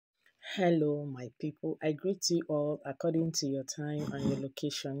Hello, my people. I greet you all according to your time and your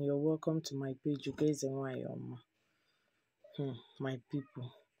location. You're welcome to my page. You guys are my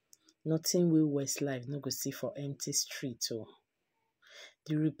people. Nothing will waste life. No go see for empty street. Oh,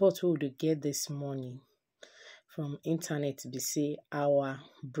 the report we would get this morning from internet be say our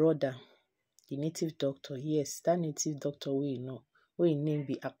brother, the native doctor. Yes, that native doctor we know. We name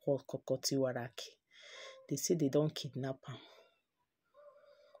be akwa, okuko, tiwara. They say they don't kidnap him.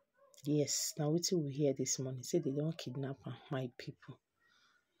 Yes, now wetin we hear this morning. Say they don't kidnap am, my people.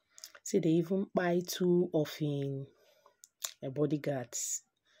 Say they even buy two of him bodyguards.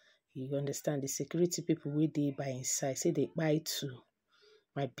 You understand the security people wey dey by inside. Say they buy two,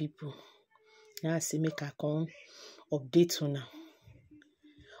 my people. Now I say make I come update una.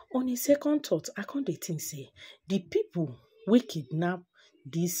 On a second thought, I can't dey think say the people wey kidnap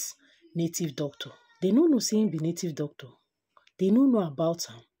this native doctor, they no know say him be native doctor. They no know about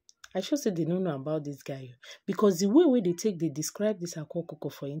him. I sure say they don't know about this guy because the way they take, they describe this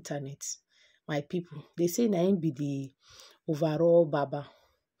akwa for internet, my people, they say na him be the overall baba.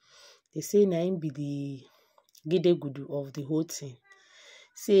 They say na him be the gedegudu of the whole thing.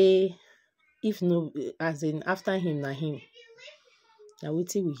 Say if no, as in after him na him. Now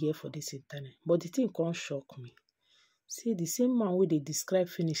wetin we hear for this internet, but the thing can't shock me. Say the same man wey they describe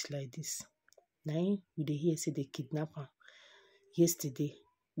finish like this. Na him we dey hear say they kidnap him yesterday.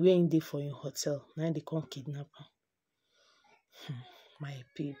 Where in dey for your hotel, now they come kidnap am. My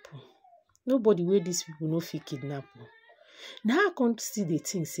people, nobody wey these people no fit kidnap. Now I can't see the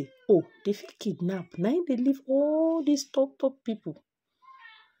thing say, oh, they fit kidnap. Now they leave all these top people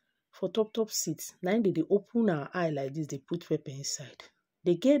for top seats. Now they open our eye like this, they put pepper inside.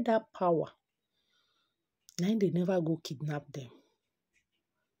 They get that power. Now they never go kidnap them.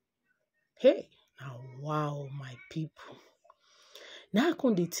 Hey, now wow, my people. Now I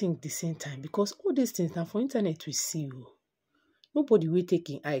can't think the same time because all these things now for internet we see you. Nobody will take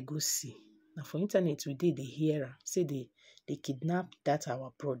in eye go see. Now for internet we did the hear say they kidnap that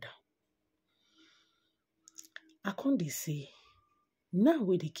our brother. I can't say now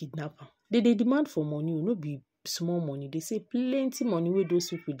where they kidnap him. They demand for money, no be small money. They say plenty money where those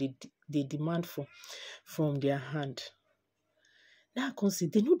people they demand for from their hand. Now I can't say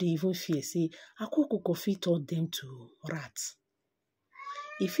they know they even fear say akwa fit turn them to rats.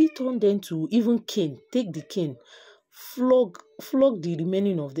 If he turn them to even cane, take the cane, flog the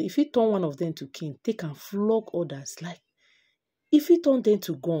remaining of them. If he turn one of them to cane, take and flog others. Like, if he turn them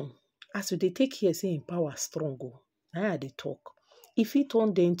to gun, as they take here, say in power strong, now they talk. If he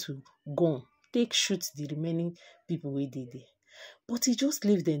turn them to gun, take shoot the remaining people where they there. But he just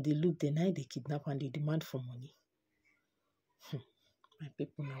leave them, they look, then now they kidnap and they demand for money. My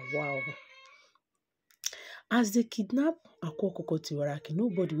people now, wow. As they kidnap akwa, okuko, tiwara,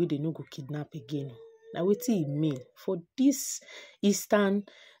 nobody will they no go kidnap again. Now wetin e mean for this eastern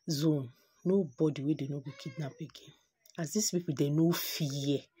zone? Nobody will they no go kidnap again. As these people they no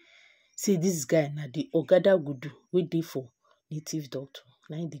fear. Say this guy na the ogada gudu wey dey for native doctor.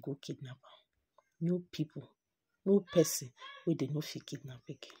 Now they go kidnap am. No people, no person wey they no fit kidnap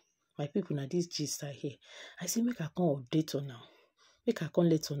again. My people na this gist I hear. I say make I come update on now. Make I come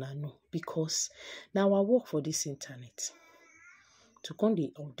let una know because now I work for this internet to come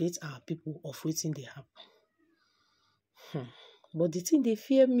dey update our people of wetin dey happen. But the thing they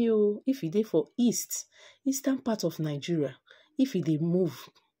fear me if e dey for eastern part of Nigeria, if e dey move,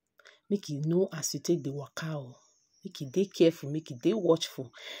 make e know as you take the waka o. Make e dey careful, make e dey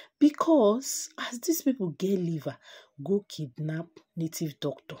watchful. Because as these people get liver, go kidnap native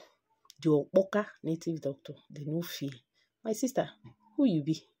doctor. The okpoka native doctor, they no fear. My sister, who you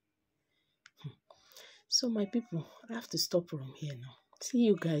be? So my people, I have to stop from here now. See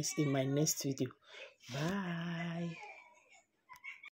you guys in my next video. Bye.